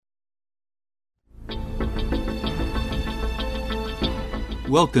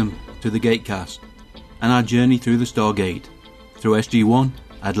Welcome to the Gatecast and our journey through the Stargate, through SG-1,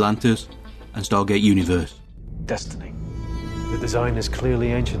 Atlantis, and Stargate Universe. Destiny. The design is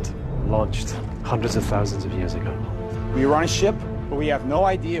clearly ancient, launched hundreds of thousands of years ago. We are on a ship, but we have no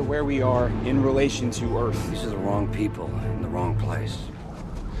idea where we are in relation to Earth. These are the wrong people in the wrong place.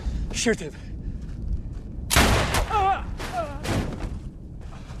 Shoot him.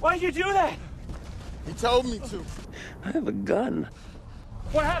 Why'd you do that? He told me to. I have a gun.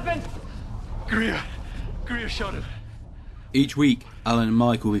 What happened? Greer shot him. Each week, Alan and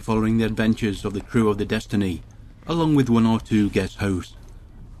Mike will be following the adventures of the crew of the Destiny, along with one or two guest hosts.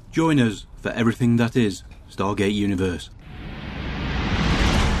 Join us for everything that is Stargate Universe.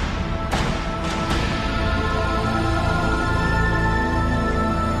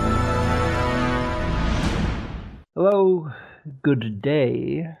 Hello, good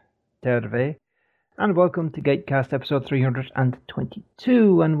day, Terve, and welcome to Gatecast episode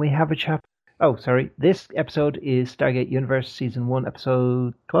 322, and we have a chat. Oh, sorry, this episode is Stargate Universe Season 1,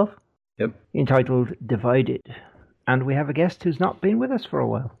 Episode 12? Yep. Entitled Divided, and we have a guest who's not been with us for a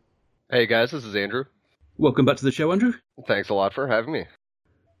while. Hey guys, this is Andrew. Welcome back to the show, Andrew. Thanks a lot for having me.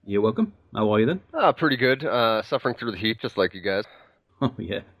 You're welcome. How are you then? Pretty good. Suffering through the heat, just like you guys. Oh,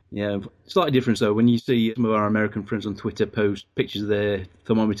 yeah. Yeah, slightly different though. When you see some of our American friends on Twitter post pictures of their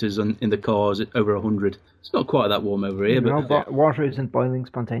thermometers in the cars at over 100, it's not quite that warm over here. But water isn't boiling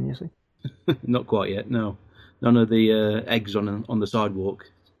spontaneously. Not quite yet, no. None of the eggs on the sidewalk.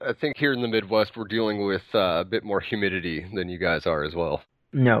 I think here in the Midwest we're dealing with a bit more humidity than you guys are as well.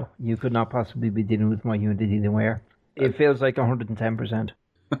 No, you could not possibly be dealing with more humidity than we are. It feels like 110%.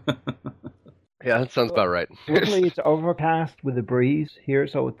 Yeah, that sounds about right. Luckily, it's overcast with a breeze here,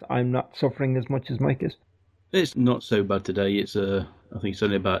 so I'm not suffering as much as Mike is. It's not so bad today. It's I think it's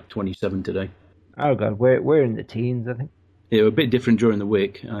only about 27 today. Oh god, we're in the teens, I think. Yeah, a bit different during the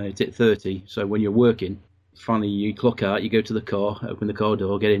week. It's at 30, so when you're working, finally you clock out, you go to the car, open the car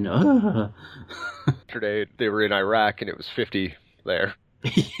door, get in. Yesterday they were in Iraq and it was 50 there.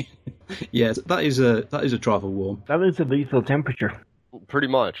 Yes, that is a trifle warm. That is a lethal temperature. Pretty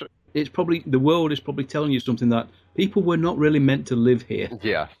much. It's probably the world is probably telling you something that people were not really meant to live here.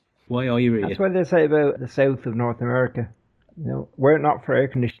 Yeah. Why are you here? That's what they say about the south of North America. You know, were it not for air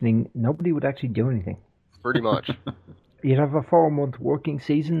conditioning, nobody would actually do anything. Pretty much. You'd have a 4-month working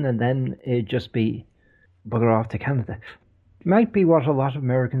season, and then it'd just be bugger off to Canada. Might be what a lot of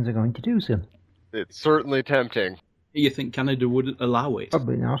Americans are going to do soon. It's certainly tempting. You think Canada would allow it?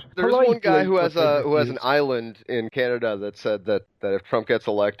 Probably not. There's one guy who has an island in Canada that said that if Trump gets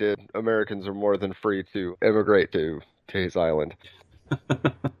elected, Americans are more than free to immigrate to his island.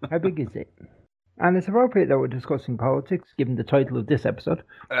 How big is it? And it's appropriate that we're discussing politics, given the title of this episode.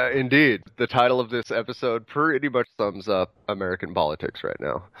 Indeed. The title of this episode pretty much sums up American politics right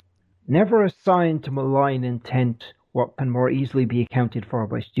now. Never assign to malign intent what can more easily be accounted for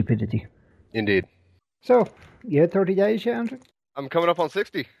by stupidity. Indeed. So, you had 30 days yet, Andrew? I'm coming up on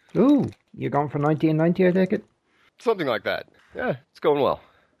 60. Ooh, you're going for 90 and 90, I take it? Something like that. Yeah, it's going well.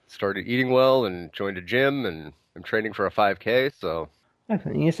 Started eating well and joined a gym, and I'm training for a 5K, so...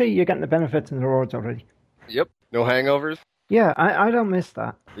 Excellent. You see, you're getting the benefits and the rewards already. Yep. No hangovers? Yeah, I don't miss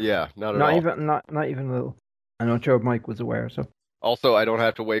that. Yeah, not at all. Not even a little. I'm not sure if Mike was aware, so... Also, I don't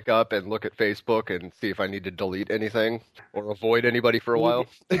have to wake up and look at Facebook and see if I need to delete anything or avoid anybody for a while.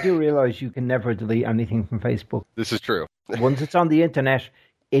 I do realize you can never delete anything from Facebook. This is true. Once it's on the internet,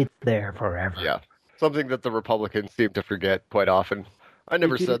 it's there forever. Yeah. Something that the Republicans seem to forget quite often. I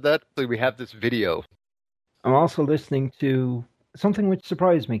never said that. So we have this video. I'm also listening to something which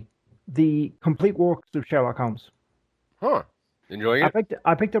surprised me. The complete works of Sherlock Holmes. Huh. Enjoying it?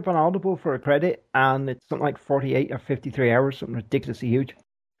 I picked up an Audible for a credit, and it's something like 48 or 53 hours, something ridiculously huge.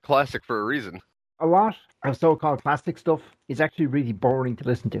 Classic for a reason. A lot of so-called classic stuff is actually really boring to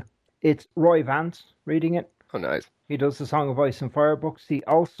listen to. It's Roy Vance reading it. Oh, nice. He does the Song of Ice and Fire books. He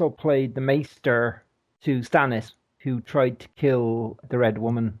also played the Maester to Stannis, who tried to kill the Red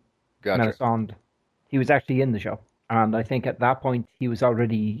Woman, Gotcha. Melisande. He was actually in the show, and I think at that point he was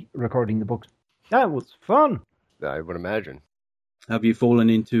already recording the books. That was fun! I would imagine. Have you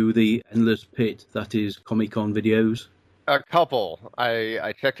fallen into the endless pit that is Comic-Con videos? A couple.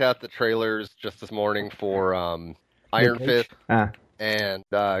 I checked out the trailers just this morning for Iron Fist and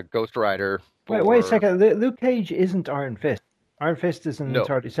Ghost Rider. Wait a second. Luke Cage isn't Iron Fist. Iron Fist is an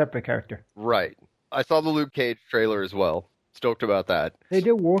entirely separate character. Right. I saw the Luke Cage trailer as well. Stoked about that. They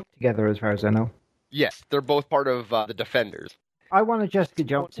do work together as far as I know. Yes, they're both part of the Defenders. I want a Jessica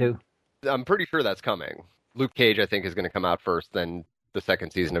Jones too. I'm pretty sure that's coming. Luke Cage, I think, is going to come out first, then the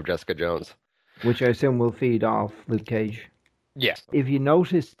second season of Jessica Jones. Which I assume will feed off Luke Cage. Yes. If you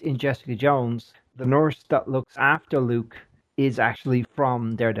noticed in Jessica Jones, the nurse that looks after Luke is actually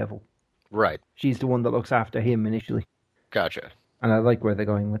from Daredevil. Right. She's the one that looks after him initially. Gotcha. And I like where they're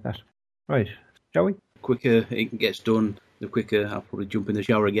going with that. Right. Shall we? The quicker it gets done, the quicker I'll probably jump in the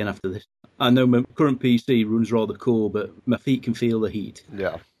shower again after this. I know my current PC runs rather cool, but my feet can feel the heat.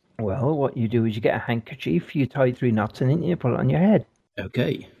 Yeah. Well, what you do is you get a handkerchief, you tie 3 knots in it, and you put it on your head.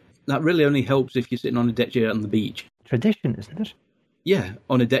 Okay. That really only helps if you're sitting on a deck chair on the beach. Tradition, isn't it? Yeah,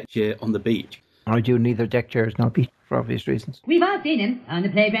 on a deck chair on the beach. I do neither deck chairs nor beach for obvious reasons. We've all seen him on the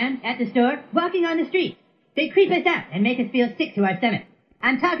playground, at the store, walking on the street. They creep us out and make us feel sick to our stomachs.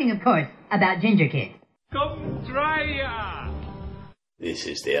 I'm talking, of course, about ginger kids. Come try ya! This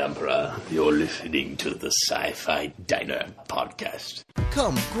is the Emperor. You're listening to the Sci-Fi Diner podcast.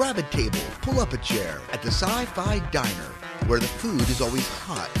 Come, grab a table, pull up a chair at the Sci-Fi Diner, where the food is always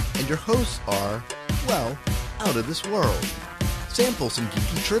hot and your hosts are, well, out of this world. Sample some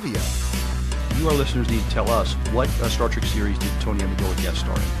geeky trivia. You, our listeners, need to tell us what Star Trek series did Tony Amendola guest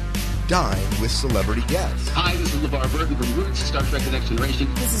star in. Dine with celebrity guests. Hi, this is LeVar Burton from Roots, Star Trek The Next Generation.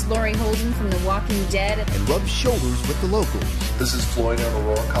 This is Laurie Holden from The Walking Dead. And rub shoulders with the locals. This is Floyd in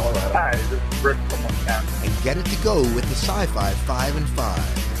Aurora, Colorado. Hi, this is Rick from Wisconsin. And get it to go with the Sci-Fi 5 and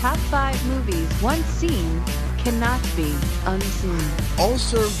 5. Top 5 movies once seen cannot be unseen. All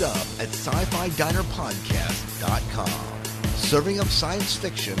served up at sci-fi-dinerpodcast.com. Serving up science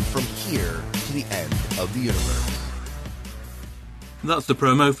fiction from here to the end of the universe. That's the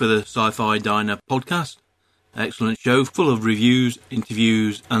promo for the Sci-Fi Diner podcast. Excellent show full of reviews,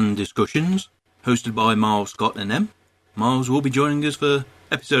 interviews and discussions. Hosted by Miles, Scott and Em. Miles will be joining us for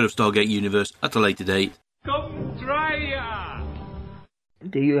episode of Stargate Universe at a later date. Come try ya!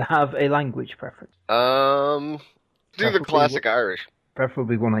 Do you have a language preference? Do the classic Irish.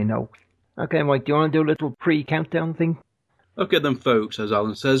 Preferably one I know. Okay, Mike, do you want to do a little pre-countdown thing? Okay then, folks, as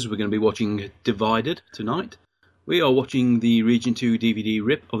Alan says, we're going to be watching Divided tonight. We are watching the Region 2 DVD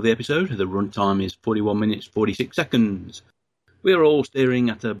rip of the episode. The runtime is 41 minutes 46 seconds. We are all staring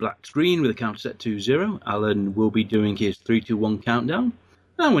at a black screen with a counter set to 0. Alan will be doing his 3, 2, 1 countdown.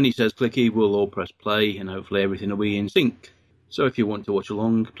 And when he says clicky, we'll all press play and hopefully everything will be in sync. So if you want to watch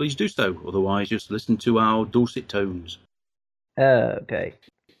along, please do so. Otherwise, just listen to our dulcet tones. Okay.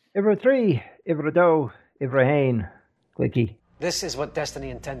 Ivra 3, Ivra Do, Ivra Hain. Clicky. This is what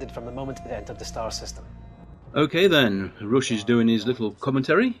Destiny intended from the moment it entered the star system. Okay then, Rush is doing his little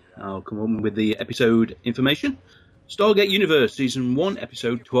commentary. I'll come on with the episode information. Stargate Universe, Season 1,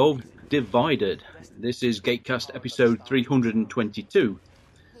 Episode 12, Divided. This is Gatecast Episode 322.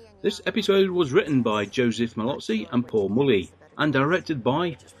 This episode was written by Joseph Malozzi and Paul Mully, and directed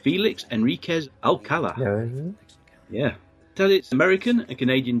by Felix Enriquez Alcala. Yeah. It had its American and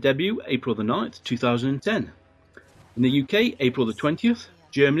Canadian debut April the 9th, 2010. In the UK, April the 20th.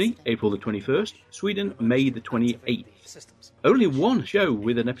 Germany, April the 21st. Sweden, May the 28th. Only one show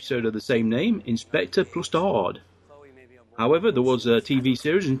with an episode of the same name, Inspector Plustard. However, there was a TV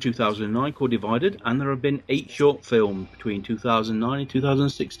series in 2009 called Divided, and there have been 8 short films between 2009 and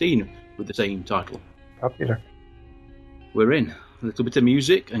 2016 with the same title. Popular. We're in. A little bit of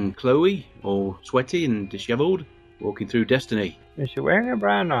music and Chloe, all sweaty and dishevelled, walking through Destiny. Is she wearing a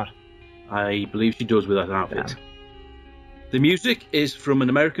bra or not? I believe she does with that outfit. Damn. The music is from an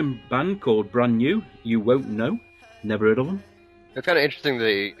American band called Brand New. You won't know. Never heard of them. It's kind of interesting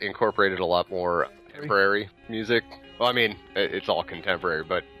they incorporated a lot more contemporary music. Well, I mean, it's all contemporary,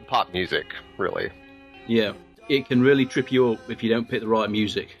 but pop music, really. Yeah, it can really trip you up if you don't pick the right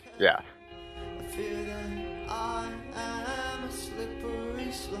music. Yeah.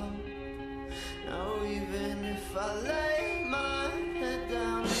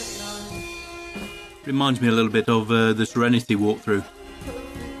 Reminds me a little bit of the Serenity walkthrough.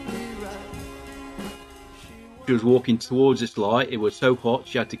 She was walking towards this light. It was so hot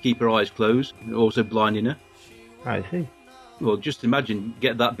she had to keep her eyes closed, also blinding her. I see. Well, just imagine,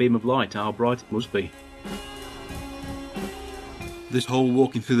 get that beam of light, how bright it must be. This whole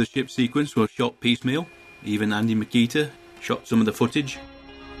walking through the ship sequence was shot piecemeal. Even Andy Makita shot some of the footage.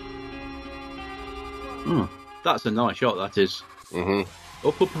 Oh, that's a nice shot, that is. Mm-hmm.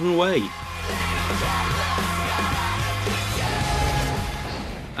 Up and away.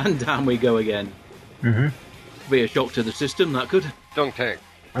 And down we go again. Mm-hmm. Be a shock to the system, that could. Dunk tank.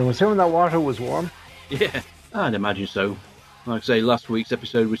 I'm assuming that water was warm. Yeah, I'd imagine so. Like I say, last week's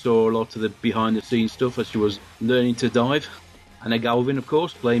episode we saw a lot of the behind-the-scenes stuff as she was learning to dive. Anna Galvin, of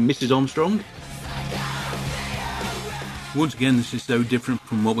course, playing Mrs. Armstrong. Once again, this is so different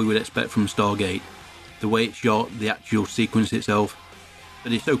from what we would expect from Stargate. The way it's shot, the actual sequence itself,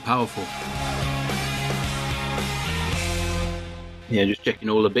 but it's so powerful. Yeah, just checking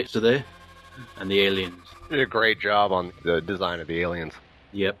all the bits are there. And the aliens. Did a great job on the design of the aliens.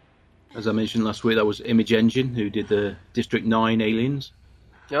 Yep. As I mentioned last week, that was Image Engine who did the District 9 aliens.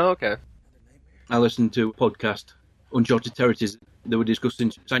 Oh, okay. I listened to a podcast, Uncharted Territories. They were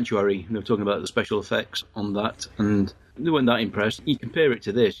discussing Sanctuary, and they were talking about the special effects on that, and they weren't that impressed. You compare it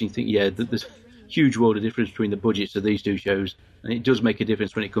to this, and you think, yeah, there's a huge world of difference between the budgets of these two shows, and it does make a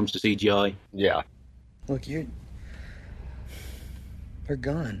difference when it comes to CGI. Yeah. Look, we're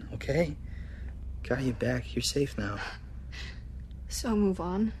gone, okay? Got you back. You're safe now. So move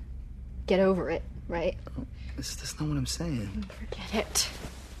on. Get over it, right? Oh, that's not what I'm saying. Forget it.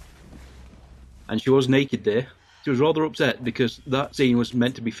 And she was naked there. She was rather upset because that scene was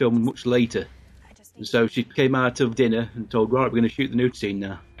meant to be filmed much later. And so she came out of dinner and told, right, we're going to shoot the nude scene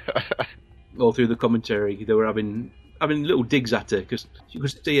now. All through the commentary, they were having little digs at her because you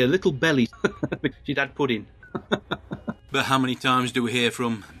could see her little belly. She'd had pudding. But how many times do we hear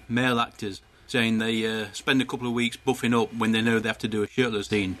from male actors saying they spend a couple of weeks buffing up when they know they have to do a shirtless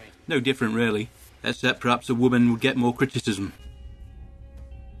scene? No different, really, except perhaps a woman would get more criticism.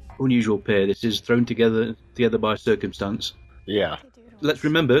 Unusual pair, this is thrown together by circumstance. Yeah. Let's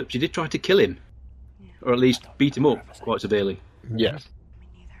remember, she did try to kill him. Or at least beat him up quite severely. Yes.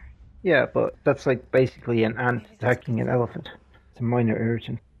 Yeah, but that's like basically an ant attacking an elephant. It's a minor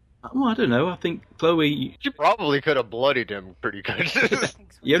irritant. Well, I don't know. I think Chloe... She probably could have bloodied him pretty good.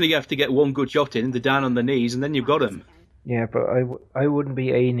 You only have to get one good shot in, they're down on the knees, and then you've got them. Yeah, but I wouldn't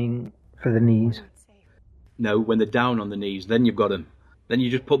be aiming for the knees. No, when they're down on the knees, then you've got them. Then you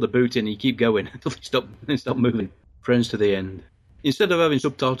just put the boot in and you keep going until they stop moving. Friends to the end. Instead of having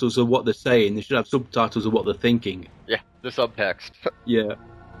subtitles of what they're saying, they should have subtitles of what they're thinking. Yeah, the subtext. Yeah.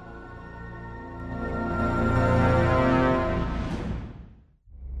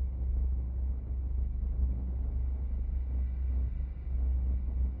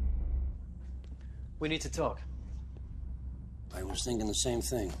 We need to talk. I was thinking the same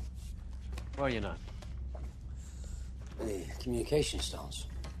thing. Why are you not? The communication stones.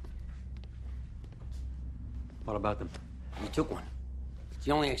 What about them? You took one. It's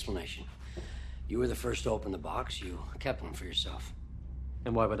the only explanation. You were the first to open the box. You kept one for yourself.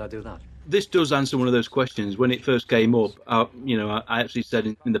 And why would I do that? This does answer one of those questions. When it first came up, I actually said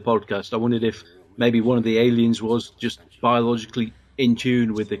in the podcast, I wondered if maybe one of the aliens was just biologically in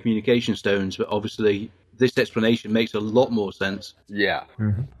tune with the communication stones, but obviously this explanation makes a lot more sense. Yeah.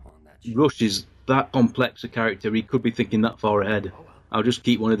 Mm-hmm. Rush is that complex a character, he could be thinking that far ahead. I'll just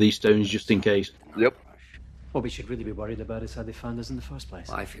keep one of these stones just in case. Yep. What we should really be worried about is how they found us in the first place.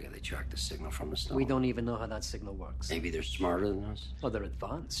 Well, I figure they tracked the signal from the stone. We don't even know how that signal works. Maybe they're smarter than us. Well, they're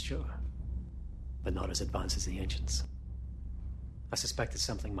advanced, sure. But not as advanced as the ancients. I suspect it's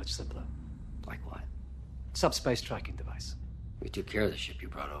something much simpler. Like what? Subspace tracking device. We took care of the ship you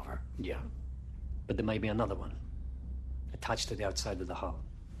brought over. Yeah. But there may be another one. Attached to the outside of the hull.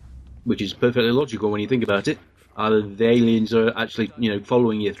 Which is perfectly logical when you think about it. Either the aliens are actually,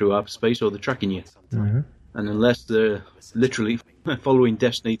 following you through hyperspace, or they're tracking you. Mm-hmm. And unless they're literally following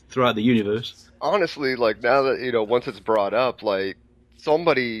Destiny throughout the universe... Honestly, now that, once it's brought up,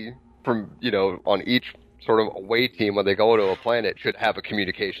 somebody from, on each sort of away team when they go to a planet should have a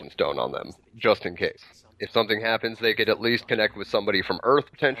communication stone on them, just in case. If something happens, they could at least connect with somebody from Earth,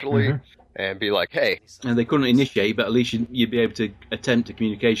 potentially, and be like, hey. And they couldn't initiate, but at least you'd be able to attempt a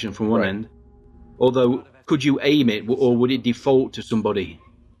communication from one end. Although, could you aim it, or would it default to somebody?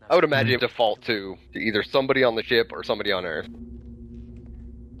 I would imagine it default to either somebody on the ship or somebody on Earth.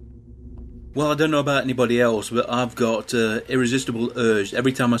 Well, I don't know about anybody else, but I've got irresistible urge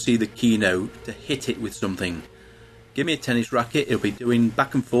every time I see the keynote to hit it with something. Give me a tennis racket, it'll be doing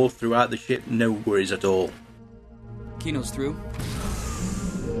back and forth throughout the ship, no worries at all. Keynote's through.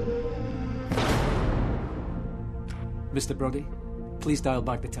 Mr. Brody, please dial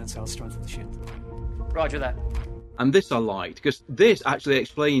back the tensile strength of the ship. Roger that. And this I liked, because this actually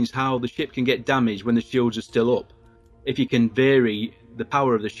explains how the ship can get damaged when the shields are still up. If you can vary the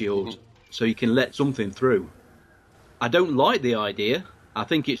power of the shields, so you can let something through. I don't like the idea. I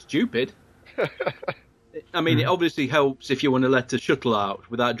think it's stupid. I mean, it obviously helps if you want to let a shuttle out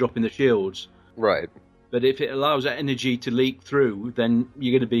without dropping the shields. Right. But if it allows that energy to leak through, then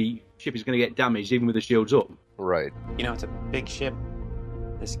ship is going to get damaged even with the shields up. Right. It's a big ship.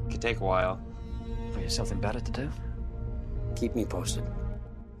 This could take a while. For something better to do? Keep me posted.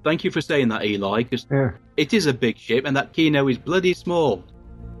 Thank you for saying that, Eli, because it is a big ship and that Kino is bloody small.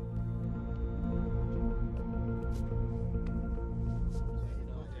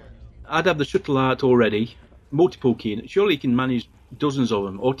 I'd have the shuttle out already, multiple Kino. Surely you can manage dozens of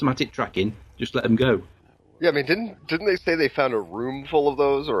them, automatic tracking, just let them go. Yeah, I mean, didn't they say they found a room full of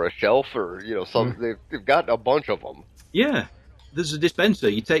those, or a shelf, or some? They've got a bunch of them. Yeah, there's a dispenser.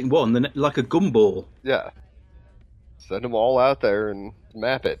 You take one, then like a gumball. Yeah, send them all out there and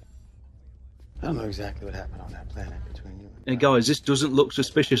map it. I don't know exactly what happened on that planet between you and Hey guys, this doesn't look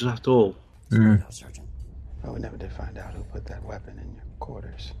suspicious at all. Sergeant. Well, we never did find out who put that weapon in your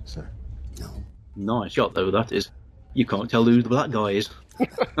quarters, sir. No. Nice shot, though, that is. You can't tell who the black guy is.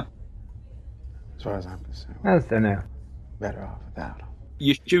 As far as I'm concerned, As they know. better off without him.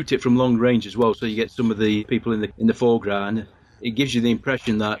 You shoot it from long range as well, so you get some of the people in the foreground. It gives you the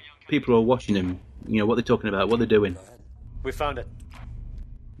impression that people are watching him. You know, what they're talking about, what they're doing. We found it.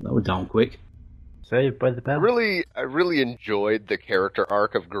 That was damn quick. Saved by the bell. I really enjoyed the character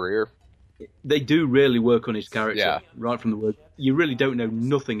arc of Greer. They do really work on his character, Yeah. right from the word. You really don't know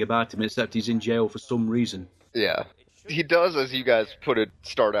nothing about him except he's in jail for some reason. Yeah. He does, as you guys put it,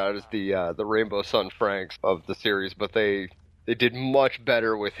 start out as the Rainbow Sun Franks of the series, but they did much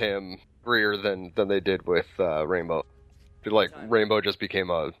better with him, Greer, than they did with Rainbow. Like, Rainbow just became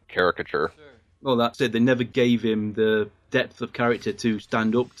a caricature. Well, that's it. They never gave him the depth of character to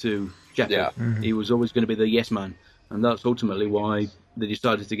stand up to Shepard. Yeah. Mm-hmm. He was always going to be the yes man, and that's ultimately why they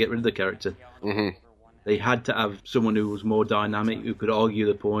decided to get rid of the character. Mm-hmm. They had to have someone who was more dynamic, who could argue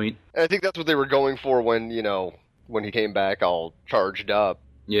the point. And I think that's what they were going for when he came back all charged up.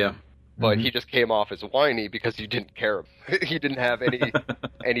 Yeah. But he just came off as whiny because you didn't care. He didn't have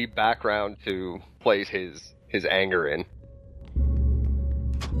any background to place his anger in.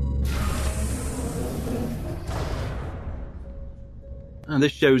 And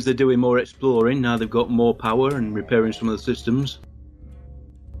this shows they're doing more exploring. Now they've got more power and repairing some of the systems.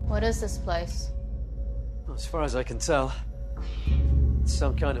 What is this place? As far as I can tell, it's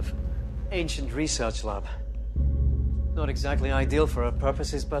some kind of ancient research lab. Not exactly ideal for our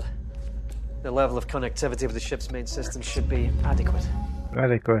purposes, but the level of connectivity of the ship's main system should be adequate.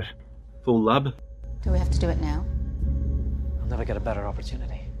 Adequate. Full lab. Do we have to do it now? I'll never get a better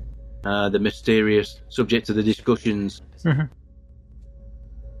opportunity. The mysterious subject of the discussions. Mm-hmm.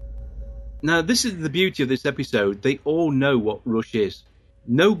 Now, this is the beauty of this episode. They all know what Rush is.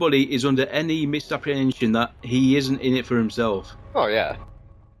 Nobody is under any misapprehension that he isn't in it for himself. Oh, yeah.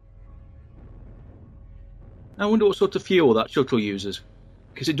 I wonder what sort of fuel that shuttle uses.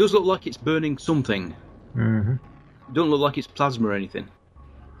 Because it does look like it's burning something. Mm-hmm. It doesn't look like it's plasma or anything.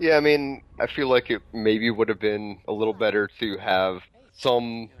 Yeah, I mean, I feel like it maybe would have been a little better to have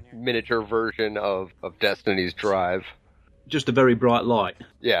some miniature version of Destiny's drive. Just a very bright light.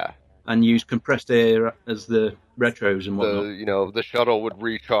 Yeah. And use compressed air as the retros and whatnot. The shuttle would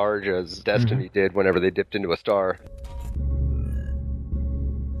recharge as Destiny did whenever they dipped into a star.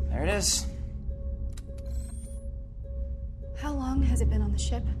 There it is. How long has it been on the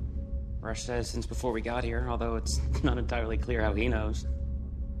ship? Rush says since before we got here, although it's not entirely clear how he knows.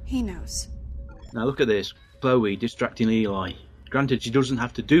 He knows. Now look at this. Chloe distracting Eli. Granted, she doesn't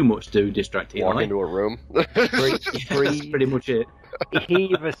have to do much to distract Eli. Walk into a room. That's pretty much it.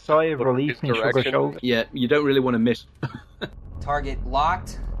 Heave a sigh of relief and shrug her shoulders. Yeah, you don't really want to miss. Target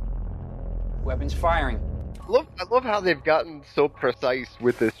locked. Weapons firing. I love how they've gotten so precise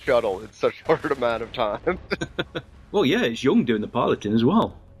with this shuttle in such a short amount of time. Well, yeah, it's Young doing the piloting as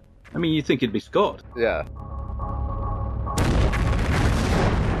well. I mean, you'd think it'd be Scott. Yeah.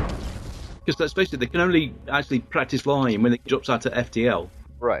 Because let's face it, they can only actually practice flying when it drops out at FTL.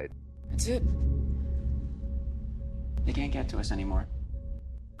 Right. That's it. They can't get to us anymore.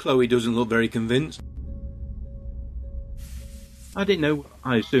 Chloe doesn't look very convinced. I didn't know.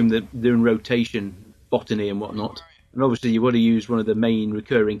 I assumed that they're in rotation, botany and whatnot. And obviously you would have used one of the main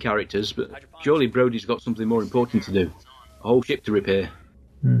recurring characters, but surely Brody's got something more important to do. A whole ship to repair.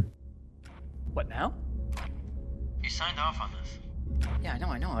 What now? You signed off on this. Yeah,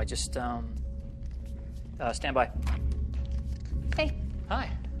 I know. I just, stand by. Hey.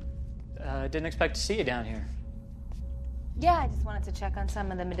 Hi. Didn't expect to see you down here. Yeah, I just wanted to check on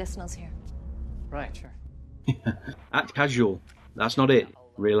some of the medicinals here. Right, sure. Act casual. That's not it.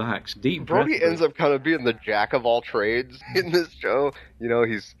 Relax. Deep breath. Brody ends up kind of being the jack of all trades in this show. You know,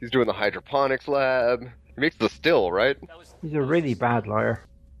 he's doing the hydroponics lab. He makes the still, right? He's a really bad liar.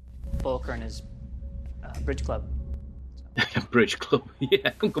 Volker and his bridge club. Bridge club. Yeah, I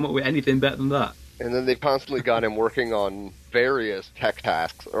couldn't come up with anything better than that. And then they constantly got him working on various tech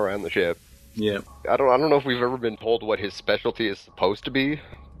tasks around the ship. Yeah. I don't know if we've ever been told what his specialty is supposed to be,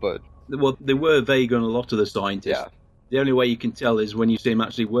 but... Well, they were vague on a lot of the scientists. Yeah. The only way you can tell is when you see him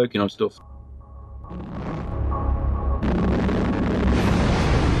actually working on stuff.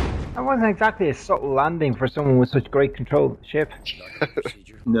 That wasn't exactly a subtle landing for someone with such great control of the ship.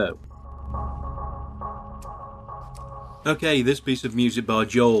 No. Okay, this piece of music by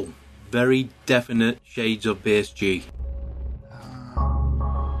Joel. Very definite shades of PSG.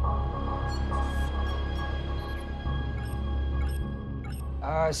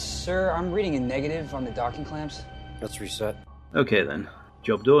 Sir, I'm reading a negative on the docking clamps. Let's reset. Okay then,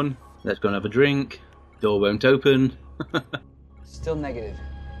 job done. Let's go and have a drink. Door won't open. Still negative.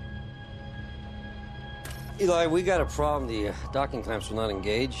 Eli, we got a problem. The docking clamps will not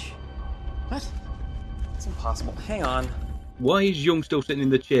engage. What? It's impossible. Hang on. Why is Young still sitting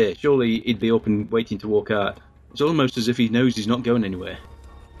in the chair? Surely he'd be up and waiting to walk out. It's almost as if he knows he's not going anywhere.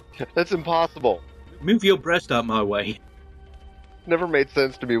 That's impossible. Move your breast out my way. Never made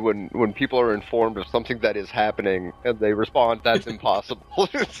sense to me when people are informed of something that is happening and they respond, that's impossible.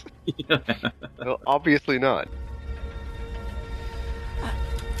 Well, obviously not.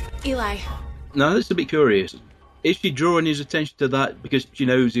 Eli. Now, that's a bit curious. Is she drawing his attention to that because she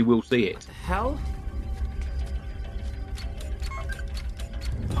knows he will see it? Hell?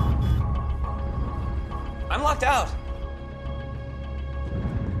 I'm locked out.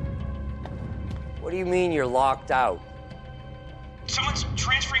 What do you mean you're locked out? Someone's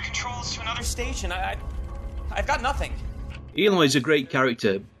transferring controls to another station. I've got nothing. Eli's a great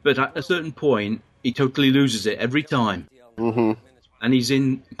character, but at a certain point, he totally loses it every time. Mm-hmm. And he's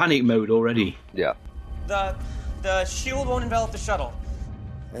in panic mode already. Yeah. The shield won't envelop the shuttle.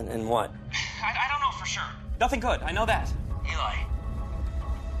 And what? I don't know for sure. Nothing good, I know that. Eli.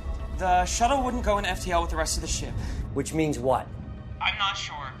 The shuttle wouldn't go in FTL with the rest of the ship. Which means what? I'm not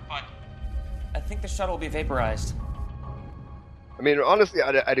sure, but I think the shuttle will be vaporized. I mean, honestly,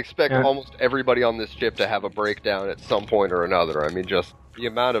 I'd expect almost everybody on this ship to have a breakdown at some point or another. I mean, just the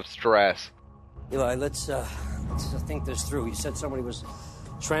amount of stress. Eli, let's think this through. You said somebody was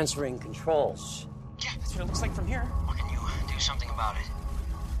transferring controls. Yeah, that's what it looks like from here. What can you do something about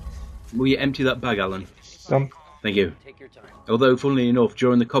it? Will you empty that bag, Alan? Some. Thank you. Take your time. Although, funnily enough,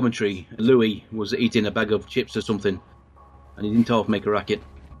 during the commentary, Louis was eating a bag of chips or something, and he didn't half make a racket.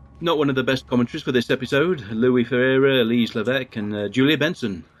 Not one of the best commentaries for this episode. Louis Ferreira, Elise Levesque, and Julia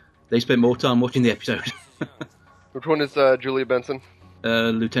Benson. They spent more time watching the episode. Which one is Julia Benson?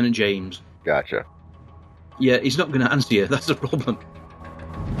 Lieutenant James. Gotcha. Yeah, he's not going to answer you. That's the problem.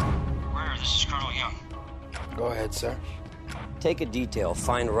 Where? This is Colonel Young. Go ahead, sir. Take a detail.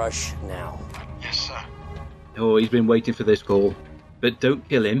 Find Rush now. Yes, sir. Oh, he's been waiting for this call. But don't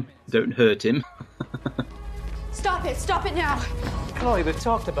kill him. Don't hurt him. Stop it! Stop it now! Chloe, we've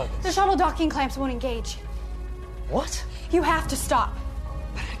talked about this. The shuttle docking clamps won't engage. What? You have to stop.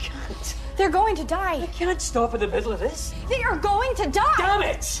 But I can't. They're going to die. I can't stop in the middle of this. They are going to die! Damn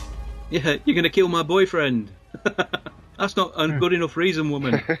it! Yeah, you're going to kill my boyfriend. That's not a good enough reason,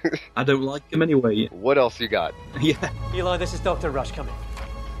 woman. I don't like him anyway. What else you got? Yeah. Eli, this is Dr. Rush coming.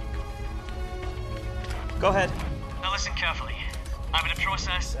 Go ahead. Now listen carefully. I'm in the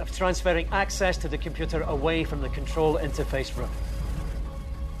process of transferring access to the computer away from the control interface room.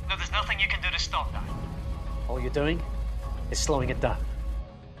 No, there's nothing you can do to stop that. All you're doing is slowing it down.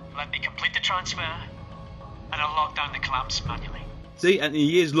 Let me complete the transfer, and I'll lock down the clamps manually. See, and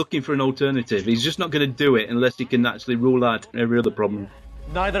he is looking for an alternative. He's just not going to do it unless he can actually rule out every other problem.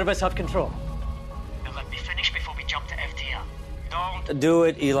 Neither of us have control. Now let me finish before we jump to FTL. Don't do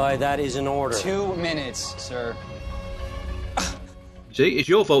it, Eli. That is an order. 2 minutes, sir. See, it's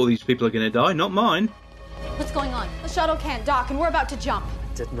your fault these people are going to die, not mine. What's going on? The shuttle can't dock, and we're about to jump.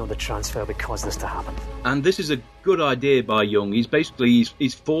 Didn't know the transfer would cause this to happen. And this is a good idea by Young. He's basically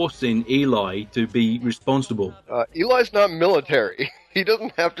he's forcing Eli to be responsible. Eli's not military. He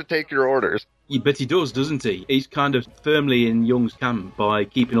doesn't have to take your orders. Yeah, but he does, doesn't he? He's kind of firmly in Young's camp by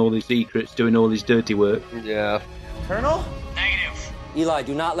keeping all these secrets, doing all his dirty work. Yeah. Colonel? Negative. Eli,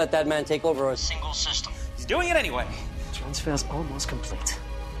 do not let that man take over a Single system. He's doing it anyway. Transfer's almost complete.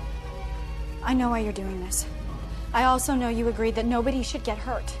 I know why you're doing this. I also know you agreed that nobody should get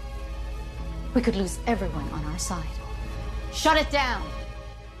hurt. We could lose everyone on our side. Shut it down!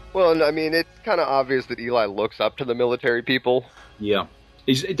 Well, I mean, it's kind of obvious that Eli looks up to the military people. Yeah.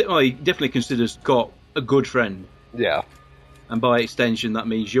 He definitely considers Scott a good friend. Yeah. And by extension, that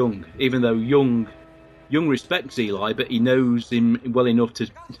means Young. Even though Young respects Eli, but he knows him well enough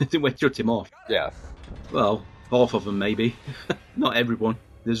to shut him off. Yeah. Well, half of them, maybe. Not everyone.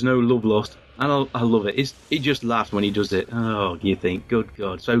 There's no love lost. And I love it. He just laughs when he does it. Oh, you think, good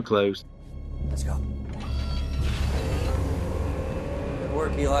God, so close. Let's go. Good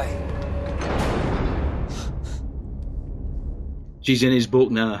work, Eli. She's in his book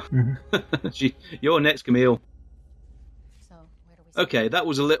now. Mm-hmm. You're next, Camille. So, where do we Okay, that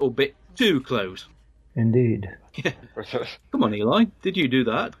was a little bit too close. Indeed. Yeah. Come on, Eli. Did you do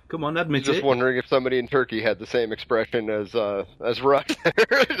that? Come on, admit it. Just wondering if somebody in Turkey had the same expression as Rush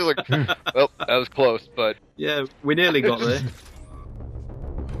there. Just like, well, that was close, but... Yeah, we nearly got there.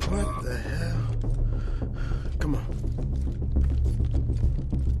 What the hell? Come on.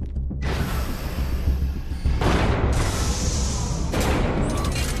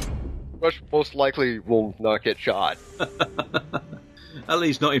 Rush most likely will not get shot. At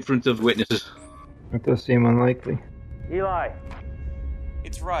least not in front of witnesses. It does seem unlikely. Eli!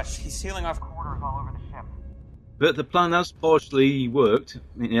 It's Rush. He's sealing off quarters all over the ship. But the plan has partially worked.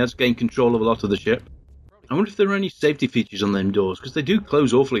 It has gained control of a lot of the ship. I wonder if there are any safety features on them doors, because they do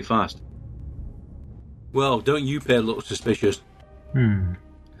close awfully fast. Well, don't you pair look suspicious?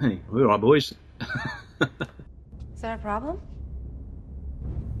 Hey, we're alright, boys. Is that a problem?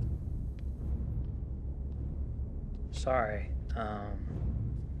 Sorry.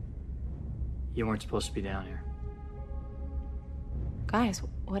 You weren't supposed to be down here. Guys,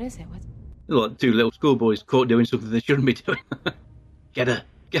 what is it? What? Like two little schoolboys caught doing something they shouldn't be doing. Get her!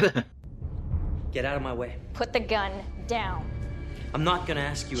 Get her! Get out of my way. Put the gun down. I'm not gonna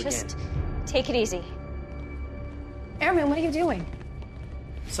ask you again. Just take it easy. Airman, what are you doing?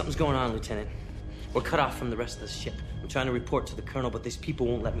 Something's going on, Lieutenant. We're cut off from the rest of the ship. I'm trying to report to the Colonel, but these people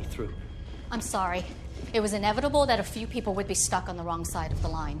won't let me through. I'm sorry. It was inevitable that a few people would be stuck on the wrong side of the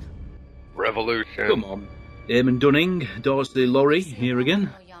line. Revolution. Come on. Eamon Dunning, Darcy Laurie, here again.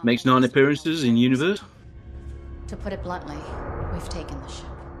 Makes 9 appearances in Universe. To put it bluntly, we've taken the ship.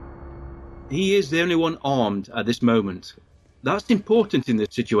 He is the only one armed at this moment. That's important in this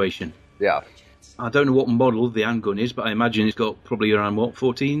situation. Yeah. I don't know what model the handgun is, but I imagine it's got probably around,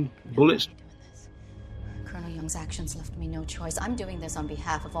 14 bullets? Colonel Young's actions left me no choice. I'm doing this on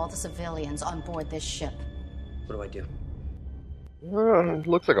behalf of all the civilians on board this ship. What do I do?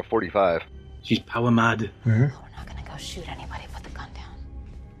 Looks like a 45. She's power mad. We're not gonna go shoot anybody. Put the gun down.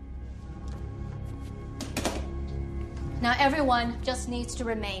 Now everyone just needs to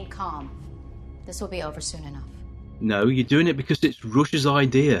remain calm. This will be over soon enough. No, you're doing it because it's Rush's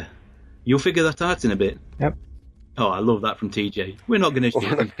idea. You'll figure that out in a bit. Yep. Oh, I love that from TJ. We're not going to shoot. We're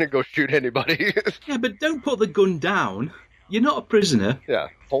not going to go shoot anybody. Yeah, but don't put the gun down. You're not a prisoner. Yeah,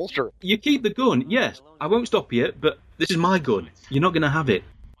 holster. You keep the gun. Yes, I won't stop you, but this is my gun. You're not going to have it.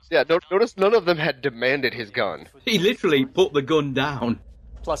 Yeah, notice none of them had demanded his gun. He literally put the gun down.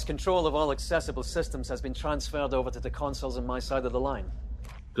 Plus, control of all accessible systems has been transferred over to the consoles on my side of the line.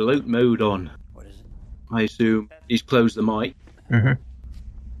 Gloat mode on. What is it? I assume he's closed the mic.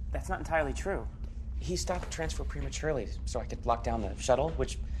 That's not entirely true. He stopped transfer prematurely so I could lock down the shuttle,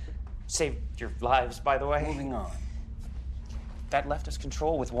 which saved your lives, by the way. Moving on. That left us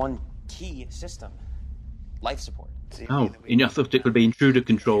control with one key system. Life support. Oh, I thought it could be intruder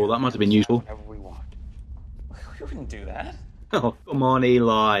control. That might have been useful. Whatever we want. We wouldn't do that. Oh, come on,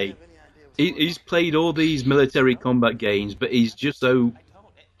 Eli. He's played all these military combat games, but he's just so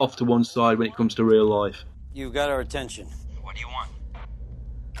off to one side when it comes to real life. You got our attention. What do you want?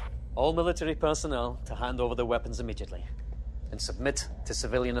 All military personnel to hand over their weapons immediately and submit to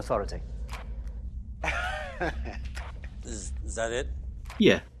civilian authority. Is that it?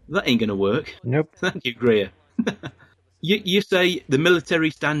 Yeah, that ain't gonna work. Nope. Thank you, Greer. You say the military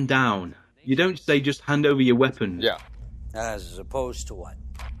stand down. You don't say just hand over your weapons. Yeah. As opposed to what?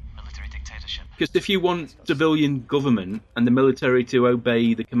 Military dictatorship. Because if you want civilian government and the military to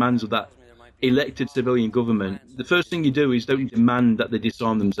obey the commands of that elected civilian government, the first thing you do is don't demand that they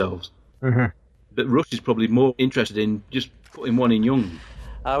disarm themselves. But Rush is probably more interested in just putting one in Young.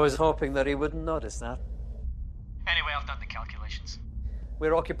 I was hoping that he wouldn't notice that. Anyway, I've done the calculations.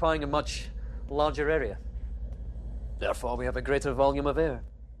 We're occupying a much larger area. Therefore, we have a greater volume of air.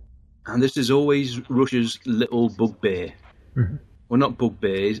 And this is always Rush's little bugbear. Well, not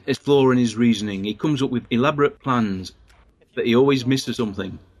bugbear, it's flaw in his reasoning. He comes up with elaborate plans, but he always misses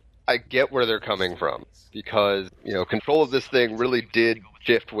something. I get where they're coming from, because, control of this thing really did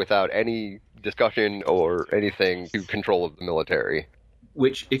shift without any discussion or anything to control of the military.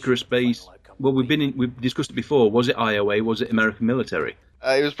 Which Icarus Base, well, we've discussed it before. Was it IOA? Was it American military?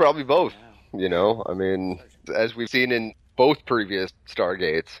 It was probably both, I mean, as we've seen in both previous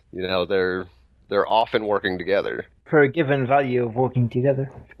Stargates, they're often working together. For a given value of working together.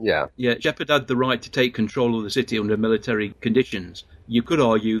 Yeah. Yeah, Shepard had the right to take control of the city under military conditions. You could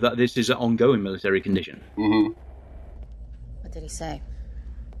argue that this is an ongoing military condition. What did he say?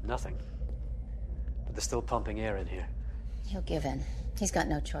 Nothing. But they're still pumping air in here. He'll give in. He's got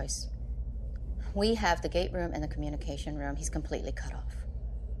no choice. We have the gate room and the communication room. He's completely cut off.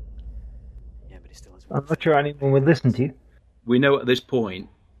 Yeah, but he still has... I'm not sure anyone would listen to you. We know at this point,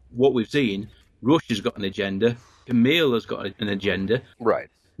 what we've seen, Rush has got an agenda. Camille has got an agenda. Right.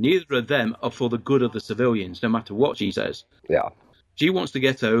 Neither of them are for the good of the civilians, no matter what she says. Yeah. She wants to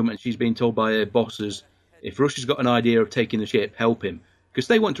get home, and she's being told by her bosses, if Rush has got an idea of taking the ship, help him. Because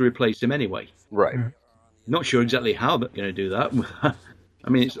they want to replace him anyway. Right. Not sure exactly how they're going to do that. I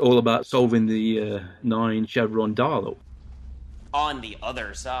mean, it's all about solving the 9 Chevron dial-up. On the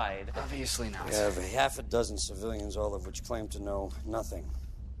other side. Obviously not. We have half a dozen civilians, all of which claim to know nothing.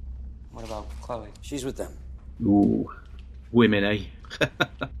 What about Chloe? She's with them. Ooh. Women, eh?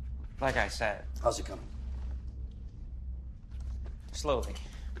 Like I said. How's it coming? Slowly.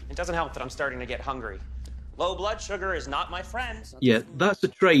 It doesn't help that I'm starting to get hungry. Low blood sugar is not my friend. Yeah, that's a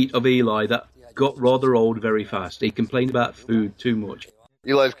trait of Eli that got rather old very fast. He complained about food too much.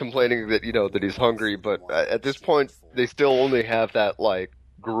 Eli's complaining that, that he's hungry, but at this point, they still only have that,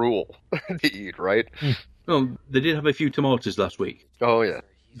 gruel to eat, right? Well, they did have a few tomatoes last week. Oh, yeah.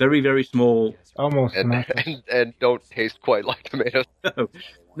 Very, very small. Almost and don't taste quite like tomatoes.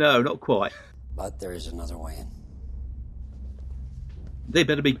 No, not quite. But there is another way in. They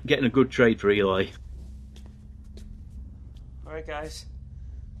better be getting a good trade for Eli. Alright, guys.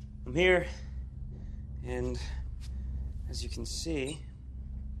 I'm here. And as you can see,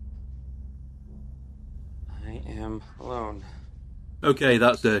 I am alone. Okay,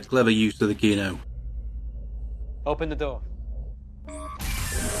 that's a clever use of the keynote. Open the door.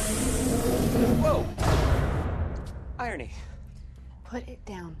 Whoa! Irony. Put it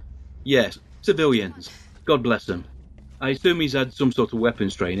down. Yes, civilians. God bless them. I assume he's had some sort of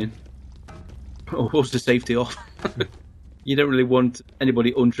weapons training. Or what's the safety off? You don't really want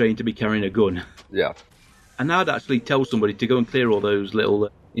anybody untrained to be carrying a gun. Yeah. And I'd actually tell somebody to go and clear all those little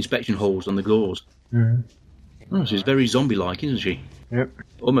inspection holes on the doors. Mm-hmm. Oh, she's very zombie-like, isn't she? Yep.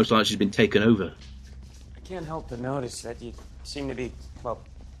 Almost like she's been taken over. I can't help but notice that you seem to be,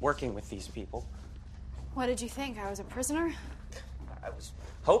 working with these people. What did you think? I was a prisoner? I was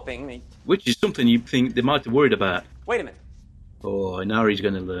hoping they... Which is something you think they might have worried about. Wait a minute. Oh, now he's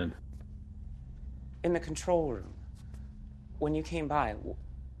going to learn. In the control room, when you came by,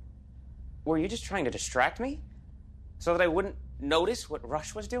 were you just trying to distract me? So that I wouldn't notice what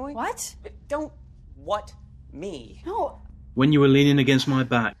Rush was doing? What? Don't what me. No. When you were leaning against my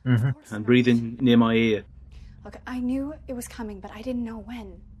back and breathing near my ear. Look, I knew it was coming, but I didn't know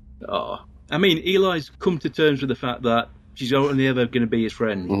when. Oh. I mean, Eli's come to terms with the fact that she's only ever going to be his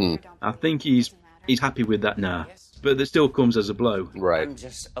friend. Mm-hmm. I think he's happy with that now. But that still comes as a blow. Right. I'm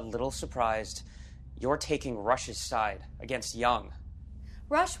just a little surprised you're taking Rush's side against Young.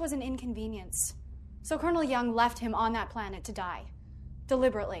 Rush was an inconvenience. So Colonel Young left him on that planet to die.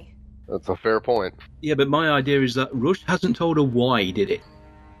 Deliberately. That's a fair point. Yeah, but my idea is that Rush hasn't told her why he did it.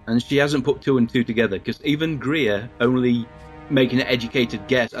 And she hasn't put 2 and 2 together, because even Greer only making an educated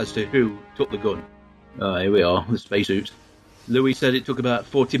guess as to who took the gun. Oh, here we are, the spacesuits. Louis said it took about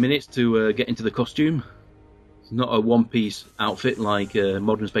 40 minutes to get into the costume. It's not a one-piece outfit like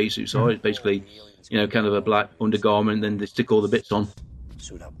modern spacesuits are. It's basically, kind of a black undergarment, then they stick all the bits on.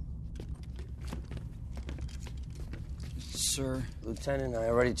 Suit up. Sir? Lieutenant, I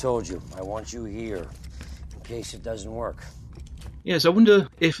already told you. I want you here, in case it doesn't work. Yes, I wonder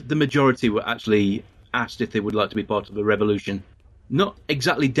if the majority were actually asked if they would like to be part of a revolution. Not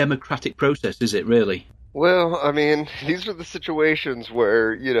exactly democratic process, is it, really? Well, I mean, these are the situations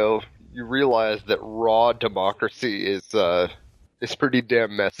where, you realize that raw democracy is pretty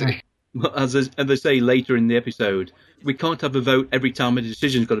damn messy. Well, as they say later in the episode, we can't have a vote every time a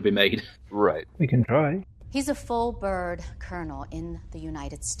decision's got to be made. Right. We can try. He's a full-bird colonel in the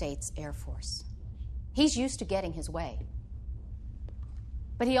United States Air Force. He's used to getting his way.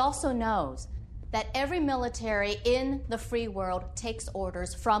 But he also knows that every military in the free world takes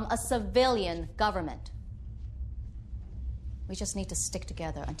orders from a civilian government. We just need to stick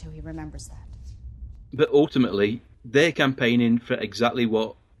together until he remembers that. But ultimately, they're campaigning for exactly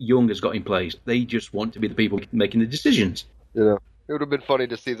what Young has got in place. They just want to be the people making the decisions. It would have been funny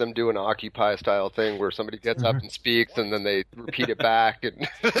to see them do an Occupy-style thing where somebody gets up and speaks and then they repeat it back. And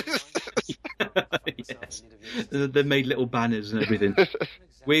yes. They've made little banners and everything.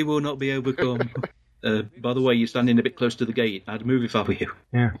 We will not be overcome. By the way, you're standing a bit close to the gate. I'd move if I were you.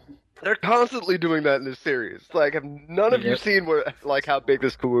 Yeah. They're constantly doing that in this series. Have none of you seen how big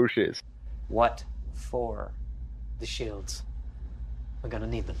this Kawoosh is? What for? The shields. We're gonna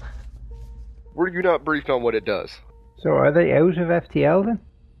need them. Were you not briefed on what it does? So are they out of FTL then?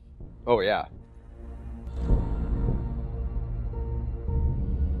 Oh, yeah.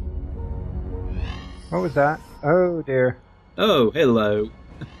 What was that? Oh, dear. Oh, hello.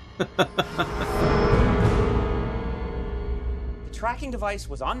 The tracking device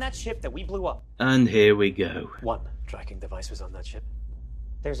was on that ship that we blew up. And here we go. One tracking device was on that ship.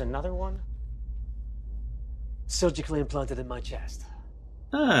 There's another one? Surgically implanted in my chest.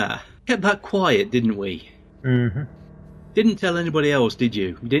 Ah, kept that quiet, didn't we? Mm-hmm. Didn't tell anybody else, did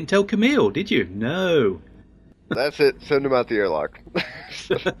you? You didn't tell Camille, did you? No. That's it. Send him out the airlock.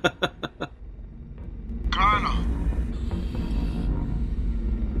 Colonel.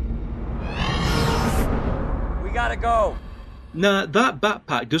 We gotta go. Nah, that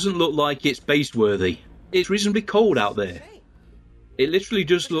backpack doesn't look like it's base-worthy. It's reasonably cold out there. It literally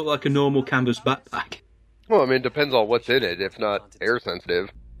just looked like a normal canvas backpack. Well, I mean, it depends on what's in it, if not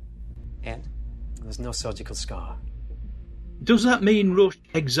air-sensitive. And? There's no surgical scar. Does that mean Rush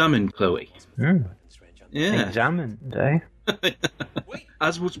examined Chloe? Mm. Yeah. Examined, eh?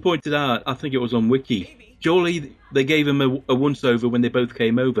 As was pointed out, I think it was on Wiki, surely they gave him a once-over when they both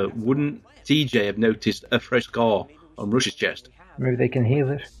came over. Wouldn't TJ have noticed a fresh scar on Rush's chest? Maybe they can heal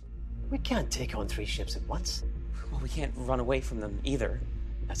it. We can't take on 3 ships at once. Well, we can't run away from them either.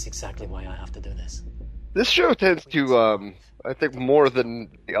 That's exactly why I have to do this. This show tends to, I think more than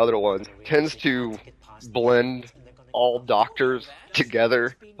the other ones, tends to blend all doctors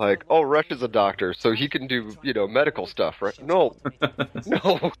together. Like, oh, Rush is a doctor, so he can do, medical stuff, right? No.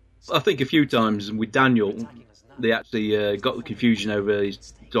 No. I think a few times with Daniel, they actually got the confusion over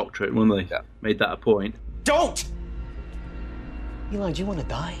his doctorate, weren't they? Yeah. Made that a point. Don't! Eli, do you want to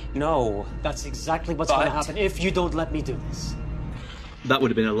die? No. That's exactly what's going to happen if you don't let me do this. That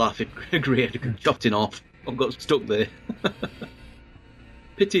would have been a laugh if Gregory had chopped him off or got stuck there.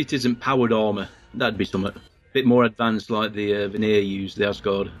 Pity it isn't powered armour. That'd be something. Bit more advanced like the Veneer used, the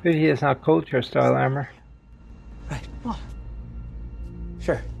Asgard. Pity it's not culture style armour. Right. What?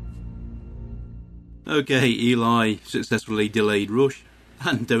 Sure. Okay, Eli successfully delayed Rush.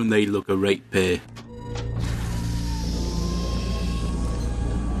 And don't they look a rate pair?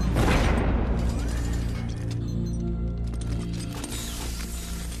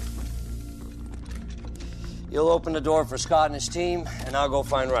 You'll open the door for Scott and his team, and I'll go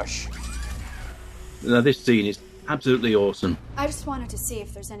find Rush. Now this scene is absolutely awesome. I just wanted to see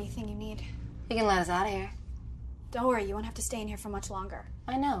if there's anything you need. You can let us out of here. Don't worry, you won't have to stay in here for much longer.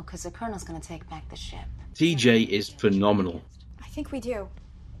 I know, because the Colonel's going to take back the ship. TJ is phenomenal. I think we do.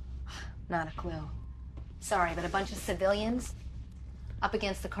 Not a clue. Sorry, but a bunch of civilians up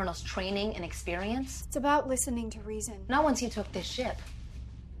against the Colonel's training and experience? It's about listening to reason. Not once you took this ship.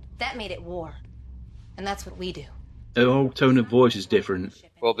 That made it war. And that's what we do. The whole tone of voice is different.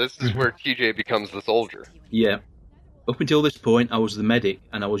 Well, this is where TJ becomes the soldier. Yeah. Up until this point, I was the medic,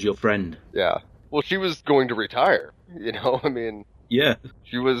 and I was your friend. Yeah. Well, she was going to retire, I mean... Yeah.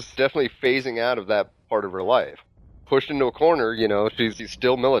 She was definitely phasing out of that part of her life. Pushed into a corner, she's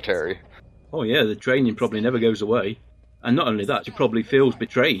still military. Oh yeah, the training probably never goes away. And not only that, she probably feels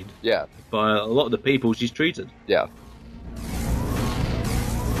betrayed. Yeah. By a lot of the people she's treated. Yeah.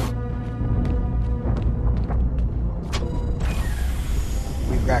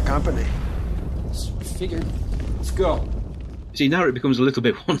 We've got company. Figured. Let's go. See, now it becomes a little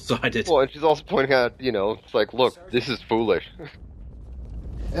bit one-sided. Well, and she's also pointing out, it's like, look, this is foolish.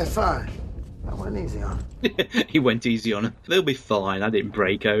 That's fine. I went easy on him. He went easy on her. They'll be fine. I didn't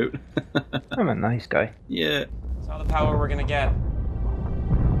break out. I'm a nice guy. Yeah. That's all the power we're gonna get.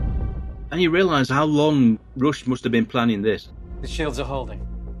 And you realise how long Rush must have been planning this. The shields are holding.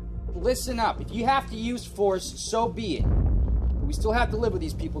 Listen up. If you have to use force, so be it. But we still have to live with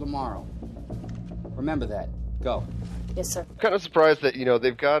these people tomorrow. Remember that. Go. Yes, sir. I'm kind of surprised that,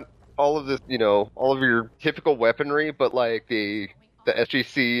 they've got all of this, all of your typical weaponry, but, like, the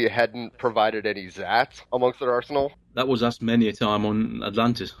SGC hadn't provided any Zats amongst their arsenal. That was asked many a time on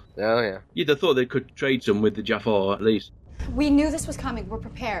Atlantis. Oh, yeah. You'd have thought they could trade some with the Jafar, at least. We knew this was coming. We're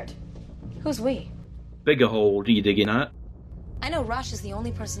prepared. Who's we? Bigger hole you digging at? I know Rush is the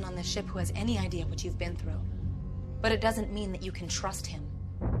only person on this ship who has any idea what you've been through. But it doesn't mean that you can trust him.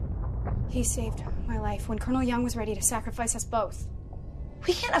 He saved my life when Colonel Young was ready to sacrifice us both.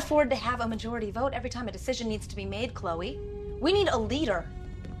 We can't afford to have a majority vote every time a decision needs to be made, Chloe. We need a leader.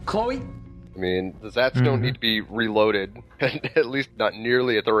 Chloe? I mean, the Zats don't need to be reloaded, at least not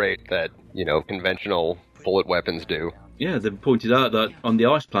nearly at the rate that, conventional bullet weapons do. Yeah, they've pointed out that on the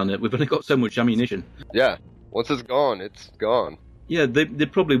ice planet, we've only got so much ammunition. Yeah, once it's gone, it's gone. Yeah, they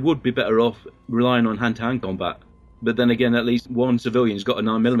probably would be better off relying on hand-to-hand combat. But then again, at least one civilian's got a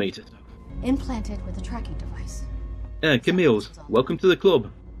 9mm. Implanted with a tracking device. Camille, welcome to the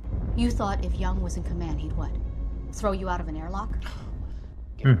club. You thought if Young was in command, he'd what? Throw you out of an airlock?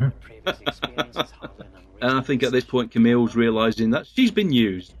 And I think at this point, Camille's realising that she's been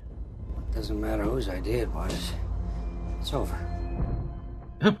used. Doesn't matter whose idea it was. It's over.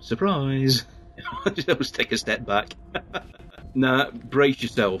 Oh, surprise. Just take a step back. Nah, brace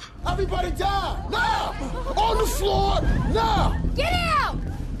yourself. Everybody down! Now! On the floor! Now! Get out!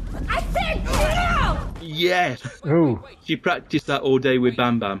 I said get out! Yes! Ooh. She practiced that all day with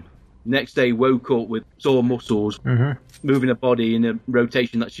Bam Bam. Next day, woke up with sore muscles, moving her body in a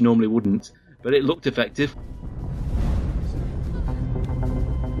rotation that she normally wouldn't. But it looked effective.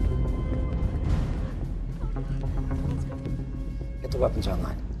 Get the weapons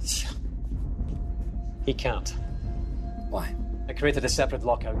online. He can't. Why? I created a separate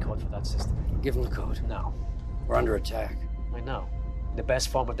lockout code for that system. Give him the code. No. We're under attack. I know. The best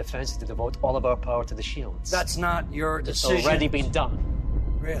form of defense is to devote all of our power to the shields. That's not your It's decision. already been done.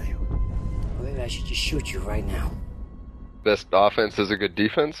 Really? Well, maybe I should just shoot you right now. Best offense is a good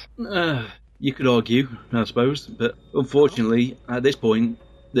defense? You could argue, I suppose. But unfortunately, at this point,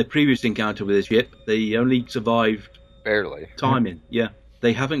 the previous encounter with the ship, they only survived... Barely. Timing, yeah.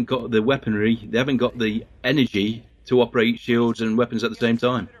 They haven't got the weaponry, they haven't got the energy to operate shields and weapons at the same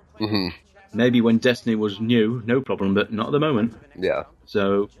time. Mm-hmm. Maybe when Destiny was new, no problem, but not at the moment. Yeah.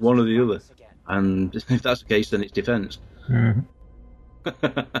 So, one or the other. And if that's the case, then it's defense.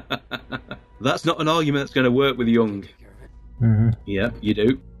 That's not an argument that's going to work with Young. Yeah, you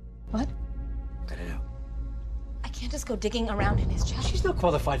do. What? Cut it out. I can't just go digging around in his chest. She's not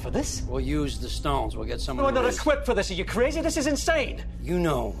qualified for this. We'll use the stones. We'll get someone. We're not who is. equipped for this. Are you crazy? This is insane. You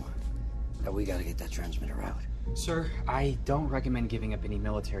know that we got to get that transmitter out. Sir, I don't recommend giving up any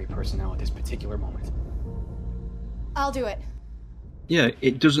military personnel at this particular moment. I'll do it. Yeah,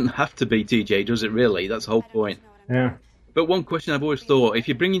 it doesn't have to be TJ, does it really? That's the whole point. Yeah. But one question I've always thought, if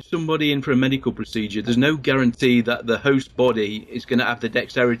you're bringing somebody in for a medical procedure, there's no guarantee that the host body is going to have the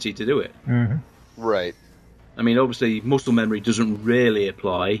dexterity to do it. Right. I mean, obviously, muscle memory doesn't really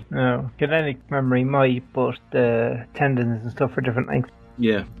apply. No, kinetic memory might, but tendons and stuff are different things.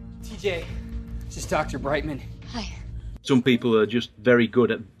 Yeah. TJ, this is Dr. Brightman. Hi. Some people are just very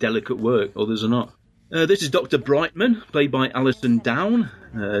good at delicate work, others are not. This is Dr. Brightman, played by Alison Down.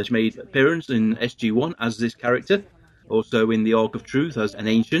 She made an appearance in SG-1 as this character, also in the Ark of Truth as an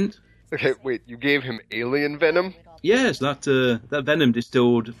ancient. Okay, wait, you gave him alien venom? Yes, that venom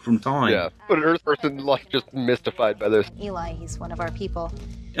distilled from time. Yeah, but an Earth person, like, just mystified by this. Eli, he's one of our people.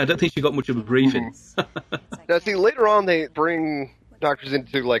 I don't think she got much of a briefing. Now, see, later on they bring doctors in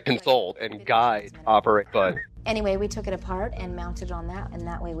to, like, consult and guide, operate, but... Anyway, we took it apart and mounted on that, and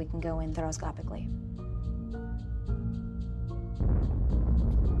that way we can go in thoracoscopically.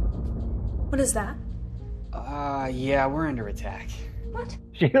 What is that? Yeah, we're under attack. What?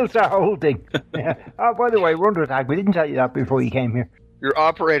 Shields are holding. Yeah. Oh, by the way, we're under attack. We didn't tell you that before you came here. You're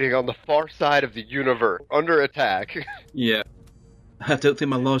operating on the far side of the universe, under attack. Yeah. I don't think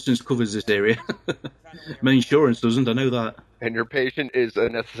my license covers this area. My insurance doesn't, I know that. And your patient is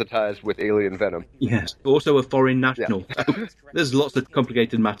anesthetized with alien venom. Yes. Also a foreign national. Yeah. There's lots of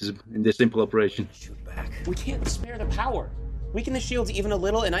complicated matters in this simple operation. We can't spare the power. Weaken the shields even a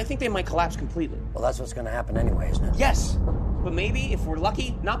little, and I think they might collapse completely. Well, that's what's going to happen anyway, isn't it? Yes, but maybe, if we're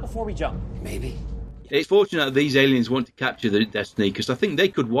lucky, not before we jump. Maybe. It's fortunate that these aliens want to capture the Destiny, because I think they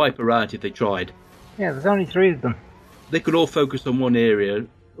could wipe her out if they tried. Yeah, there's only 3 of them. They could all focus on one area,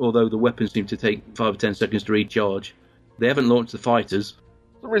 although the weapons seem to take 5 or 10 seconds to recharge. They haven't launched the fighters.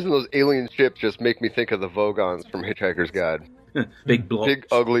 For some reason, those alien ships just make me think of the Vogons from Hitchhiker's Guide. Big blocks. Big,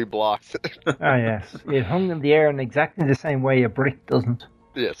 ugly blocks. Ah, yes. It hung in the air in exactly the same way a brick doesn't.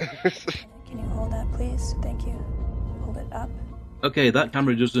 Yes. Can you hold that, please? Thank you. Hold it up. Okay, that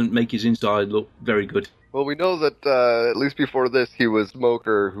camera doesn't make his inside look very good. Well, we know that at least before this, he was a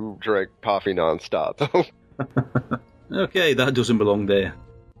smoker who drank coffee nonstop. Okay, that doesn't belong there.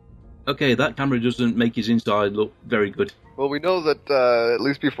 Okay, that camera doesn't make his inside look very good. Well, we know that at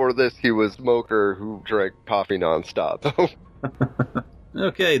least before this, he was a smoker who drank coffee nonstop.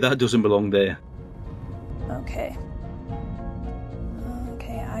 Okay, that doesn't belong there. Okay.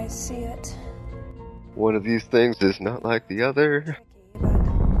 Okay, I see it. One of these things is not like the other. Are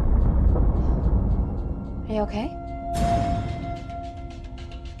you okay?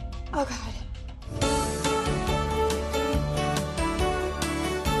 Oh, God.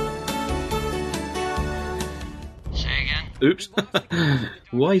 Oops.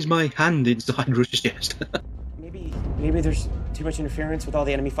 Why is my hand inside Rush's chest? Maybe there's too much interference with all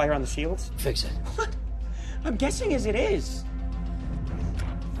the enemy fire on the shields? Fix it. What? I'm guessing as it is.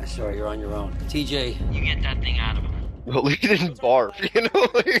 I'm sorry, you're on your own. TJ, you get that thing out of him. Well, he didn't barf, you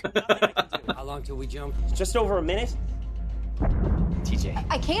know? How long till we jump? Just over a minute. TJ.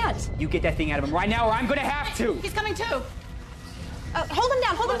 I can't. You get that thing out of him right now or I'm gonna have to. He's coming too. Hold him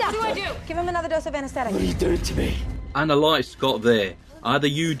down, hold him down. What do I do? Give him another dose of anesthetic. What are you doing to me? And a light Scott there. Either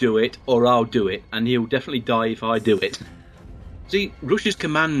you do it or I'll do it, and he'll definitely die if I do it. See, Rush's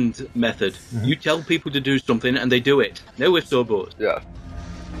command method. You tell people to do something and they do it. No ifs or buts. Yeah.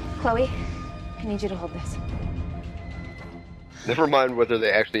 Chloe, I need you to hold this. Never mind whether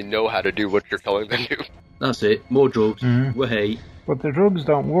they actually know how to do what you're telling them to. That's it. More drugs. Wahey. But the drugs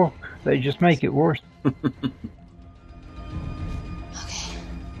don't work. They just make it worse. Okay.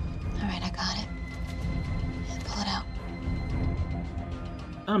 Alright, I got it. Pull it out.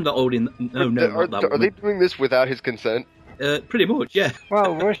 I'm not holding... No, not that Are they doing this without his consent? Pretty much, yeah.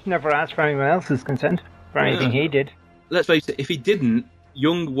 Well, Rush never asked for anyone else's consent for anything he did. Let's face it, if he didn't,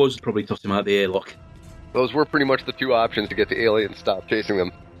 Young was probably tossed him out the airlock. Those were pretty much the two options to get the aliens to stop chasing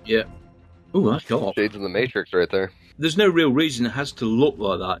them. Yeah. Ooh, that's sharp. Shades of the Matrix right there. There's no real reason it has to look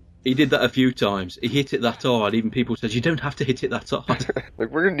like that. He did that a few times. He hit it that hard. Even people said, you don't have to hit it that hard. Like,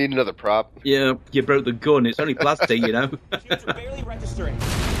 we're going to need another prop. Yeah, you broke the gun. It's only plastic, you know. Shields are barely registering.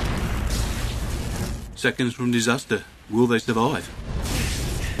 Seconds from disaster. Will they survive?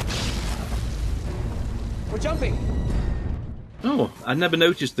 We're jumping. Oh, I never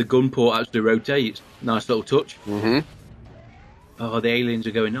noticed the gun port actually rotates. Nice little touch. Oh, the aliens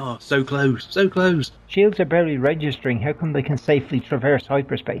are going, oh, so close, so close. Shields are barely registering. How come they can safely traverse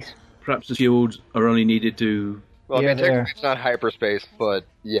hyperspace? Perhaps the shields are only needed to... Well, I mean, technically it's not hyperspace, but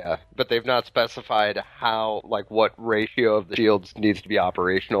yeah. But they've not specified how, like, what ratio of the shields needs to be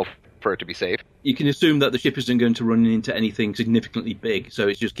operational for it to be safe. You can assume that the ship isn't going to run into anything significantly big, so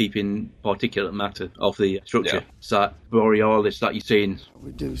it's just keeping particulate matter off the structure. Yeah. It's that Borealis that you're seeing.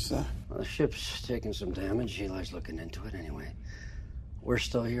 We do, sir. Well, the ship's taking some damage. Eli's looking into it anyway. We're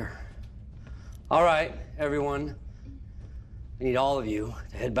still here. All right, everyone. I need all of you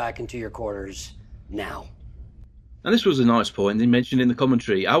to head back into your quarters now. And this was a nice point they mentioned in the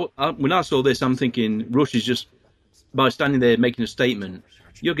commentary. When I saw this, I'm thinking Rush is just, by standing there making a statement,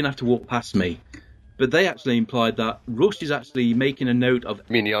 you're going to have to walk past me. But they actually implied that Rush is actually making a note of...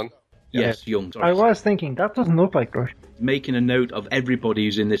 You mean Young? Yes, Young. Sorry. I was thinking, that doesn't look like Rush. Making a note of everybody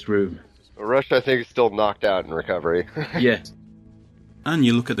who's in this room. Rush, I think, is still knocked out in recovery. Yes. And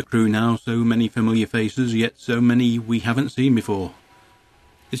you look at the crew now, so many familiar faces, yet so many we haven't seen before.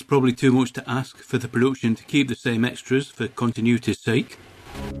 It's probably too much to ask for the production to keep the same extras for continuity's sake.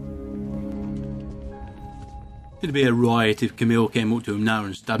 It'd be a riot if Camille came up to him now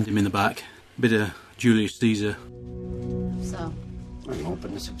and stabbed him in the back. Bit of Julius Caesar. So, I'm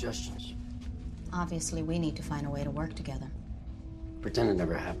open to suggestions. obviously we need to find a way to work together. Pretend it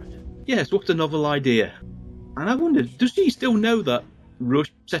never happened. Yes, what a novel idea. And I wondered, does she still know that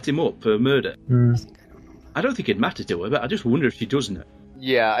Rush set him up for murder? I don't think it'd matter to her, but I just wonder if she does know.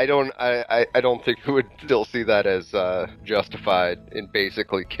 Yeah, I don't think we would still see that as justified in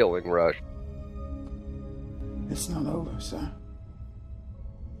basically killing Rush. It's not over, sir.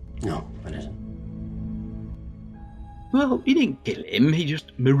 No, it isn't. Well, he didn't kill him, he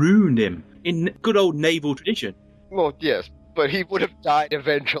just marooned him. In good old naval tradition. Well, yes, but he would have died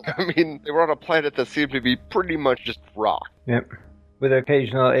eventually. I mean, they were on a planet that seemed to be pretty much just rock. Yep. With an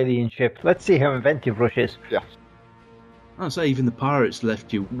occasional alien ship. Let's see how inventive Rush is. Yeah. I'd say even the pirates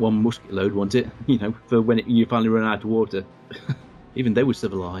left you one musket load, wasn't it? You know, for when you finally run out of water. Even they were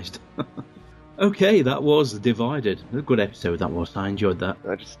civilized. Okay, that was Divided. A good episode that was. I enjoyed that.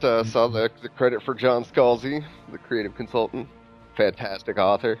 I just saw the credit for John Scalzi, the creative consultant. Fantastic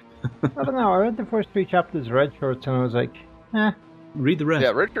author. I don't know, I read the first 3 chapters of Red Shirts and I was like, eh. Read the rest. Yeah,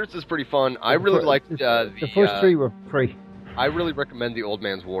 Red Shirts is pretty fun. I really liked the first 3 were free. I really recommend the Old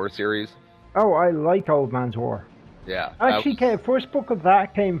Man's War series. Oh, I like Old Man's War. Yeah. Actually, first book of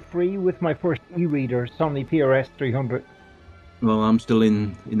that came free with my first e-reader, Sony PRS 300. Well, I'm still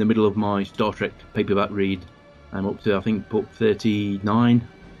in the middle of my Star Trek paperback read. I'm up to, I think, book 39.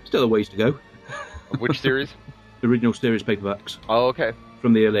 Still a ways to go. Which series? The original series paperbacks. Oh, okay.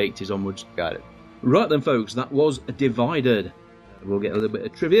 From the early 80s onwards. Got it. Right then, folks, that was Divided. We'll get a little bit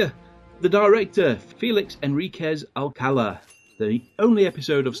of trivia. The director, Felix Enriquez Alcala. The only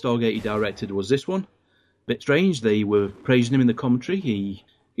episode of Stargate he directed was this one. Bit strange, they were praising him in the commentary.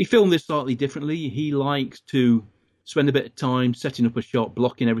 He filmed this slightly differently. He likes to spend a bit of time setting up a shot,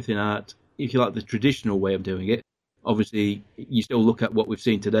 blocking everything out, if you like the traditional way of doing it. Obviously, you still look at what we've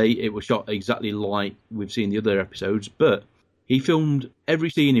seen today, it was shot exactly like we've seen the other episodes, but he filmed every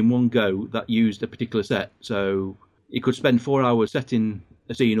scene in one go that used a particular set. So he could spend 4 hours setting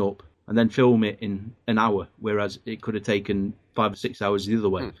a scene up and then film it in an hour, whereas it could have taken 5 or 6 hours the other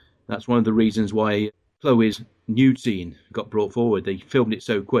way. That's one of the reasons why Chloe's nude scene got brought forward. They filmed it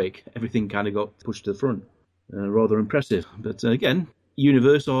so quick, everything kind of got pushed to the front. Rather impressive. But again,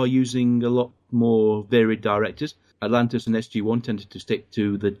 Universe are using a lot more varied directors. Atlantis and SG-1 tended to stick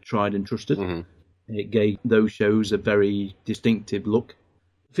to the tried and trusted. It gave those shows a very distinctive look.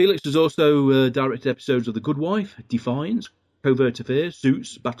 Felix has also directed episodes of The Good Wife, Defiance, Covert Affairs,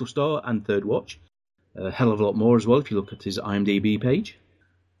 Suits, Battlestar, and Third Watch. A hell of a lot more as well if you look at his IMDb page.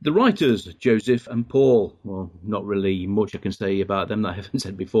 The writers, Joseph and Paul. Well, not really much I can say about them that I haven't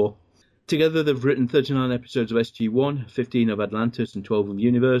said before. Together they've written 39 episodes of SG-1, 15 of Atlantis, and 12 of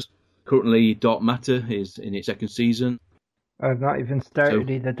Universe. Currently, Dark Matter is in its second season. I've not even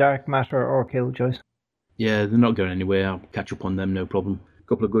started either Dark Matter or Killjoys. Yeah, they're not going anywhere. I'll catch up on them, no problem. A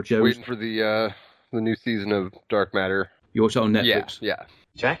couple of good shows. Waiting for the new season of Dark Matter. You also on Netflix? Yeah.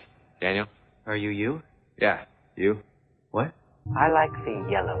 Jack? Daniel? Are you? Yeah. You? What? I like the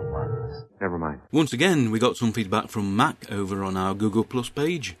yellow ones. Never mind. Once again, we got some feedback from Mac over on our Google Plus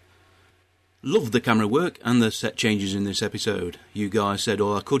page. Loved the camera work and the set changes in this episode. You guys said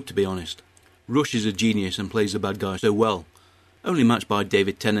all I could, to be honest. Rush is a genius and plays the bad guy so well. Only matched by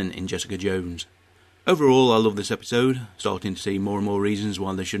David Tennant in Jessica Jones. Overall, I love this episode, starting to see more and more reasons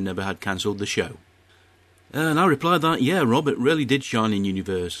why they should never have cancelled the show. And I replied that, yeah, Robert really did shine in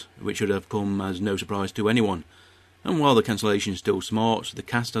Universe, which should have come as no surprise to anyone. And while the cancellation still smarts, the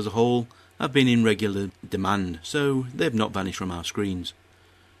cast as a whole have been in regular demand, so they've not vanished from our screens.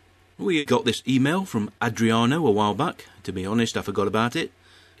 We got this email from Adriano a while back. To be honest, I forgot about it.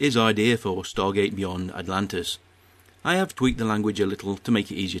 His idea for Stargate Beyond Atlantis. I have tweaked the language a little to make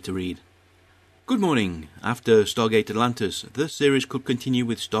it easier to read. Good morning. After Stargate Atlantis, the series could continue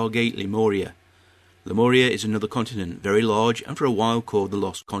with Stargate Lemuria. Lemuria is another continent, very large, and for a while called the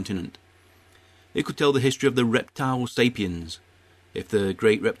Lost Continent. It could tell the history of the reptile sapiens. If the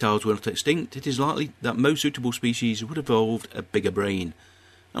great reptiles were not extinct, it is likely that most suitable species would have evolved a bigger brain,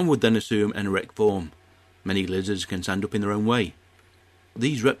 and would then assume an erect form. Many lizards can stand up in their own way.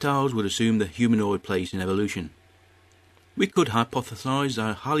 These reptiles would assume the humanoid place in evolution. We could hypothesize that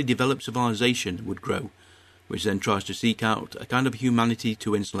a highly developed civilization would grow, which then tries to seek out a kind of humanity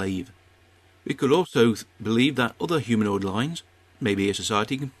to enslave. We could also believe that other humanoid lines, maybe a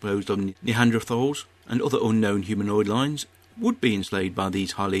society composed of Neanderthals and other unknown humanoid lines, would be enslaved by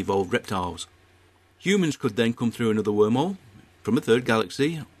these highly evolved reptiles. Humans could then come through another wormhole from a third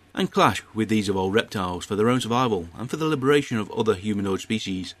galaxy and clash with these evolved reptiles for their own survival and for the liberation of other humanoid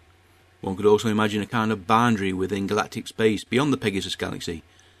species. One could also imagine a kind of boundary within galactic space beyond the Pegasus galaxy,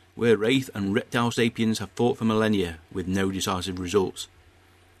 where Wraith and reptile sapiens have fought for millennia with no decisive results.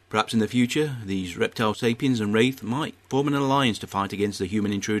 Perhaps in the future, these reptile sapiens and Wraith might form an alliance to fight against the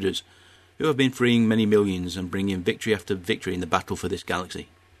human intruders, who have been freeing many millions and bringing victory after victory in the battle for this galaxy.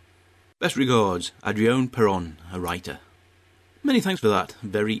 Best regards, Adrian Perron, a writer. Many thanks for that.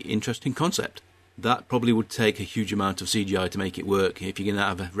 Very interesting concept. That probably would take a huge amount of CGI to make it work. If you're going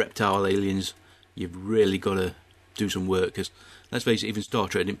to have reptile aliens, you've really got to do some work, because, let's face it, even Star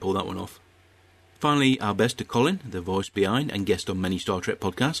Trek didn't pull that one off. Finally, our best to Colin, the voice behind and guest on many Star Trek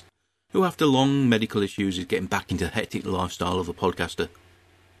podcasts, who after long medical issues is getting back into the hectic lifestyle of a podcaster.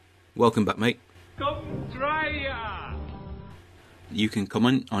 Welcome back, mate. Come try ya! You can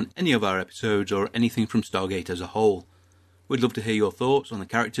comment on any of our episodes or anything from Stargate as a whole. We'd love to hear your thoughts on the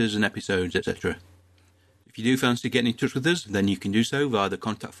characters and episodes, etc. If you do fancy getting in touch with us, then you can do so via the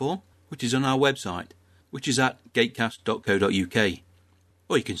contact form, which is on our website, which is at gatecast.co.uk.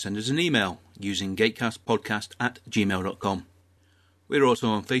 Or you can send us an email using gatecastpodcast@gmail.com. We're also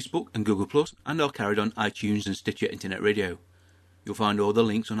on Facebook and Google+, and are carried on iTunes and Stitcher Internet Radio. You'll find all the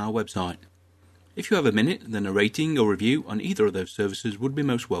links on our website. If you have a minute, then a rating or review on either of those services would be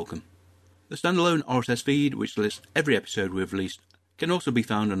most welcome. The standalone RSS feed, which lists every episode we've released, can also be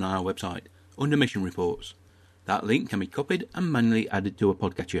found on our website, under Mission Reports. That link can be copied and manually added to a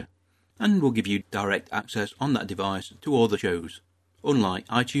podcatcher, and will give you direct access on that device to all the shows, unlike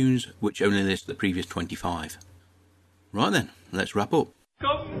iTunes, which only lists the previous 25. Right then, let's wrap up.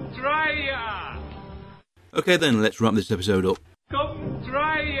 Come try ya! Okay then, let's wrap this episode up. Come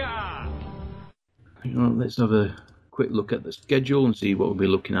try ya! Well, let's have a quick look at the schedule and see what we'll be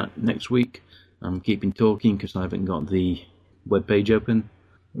looking at next week. I'm keeping talking because I haven't got the webpage open.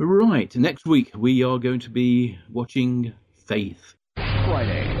 Right, next week we are going to be watching Faith.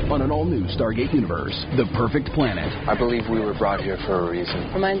 Friday on an all-new Stargate Universe, The Perfect Planet. I believe we were brought here for a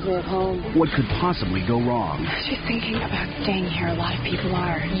reason. Reminds me of home. What could possibly go wrong? She's thinking about staying here. A lot of people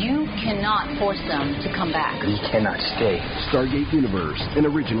are. You cannot force them to come back. You cannot stay. Stargate Universe, an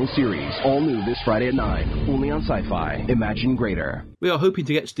original series. All new this Friday at 9. Only on Sci-Fi. Imagine greater. We are hoping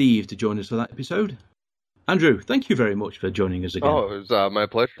to get Steve to join us for that episode. Andrew, thank you very much for joining us again. Oh, it was my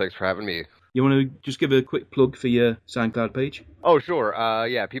pleasure. Thanks for having me. You want to just give a quick plug for your SoundCloud page? Oh, sure.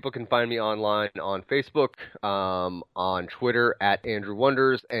 Yeah, people can find me online on Facebook, on Twitter at Andrew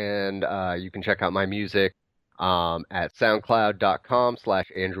Wonders, and you can check out my music at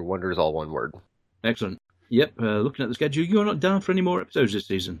soundcloud.com/Andrew Wonders, all one word. Excellent. Yep, looking at the schedule, you're not down for any more episodes this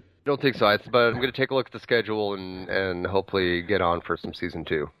season. I don't think so, but I'm going to take a look at the schedule and hopefully get on for some season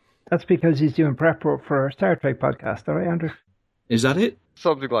 2. That's because he's doing prep work for our Star Trek podcast, all right, Andrew? Is that it?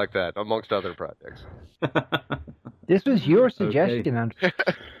 Something like that, amongst other projects. This was your suggestion, Andrew.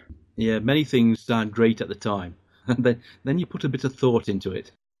 Yeah, many things sound great at the time. Then you put a bit of thought into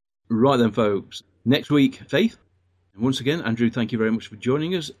it. Right then, folks. Next week, Faith. And once again, Andrew, thank you very much for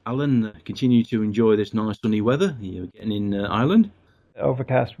joining us. Alan, continue to enjoy this nice sunny weather you're getting in Ireland.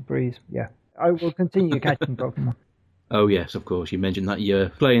 Overcast with breeze, yeah. I will continue catching Pokemon. Oh, yes, of course. You mentioned that you're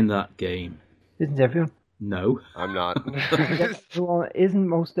playing that game. Isn't everyone? No. I'm not. Isn't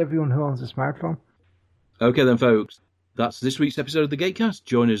most everyone who owns a smartphone? Okay then, folks. That's this week's episode of the Gatecast.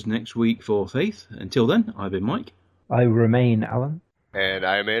 Join us next week for Faith. Until then, I've been Mike. I remain Alan. And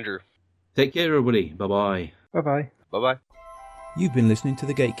I am Andrew. Take care, everybody. Bye-bye. Bye-bye. Bye-bye. You've been listening to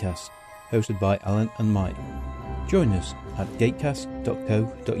the Gatecast, hosted by Alan and Mike. Join us at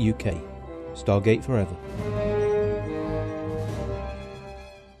gatecast.co.uk. Stargate forever.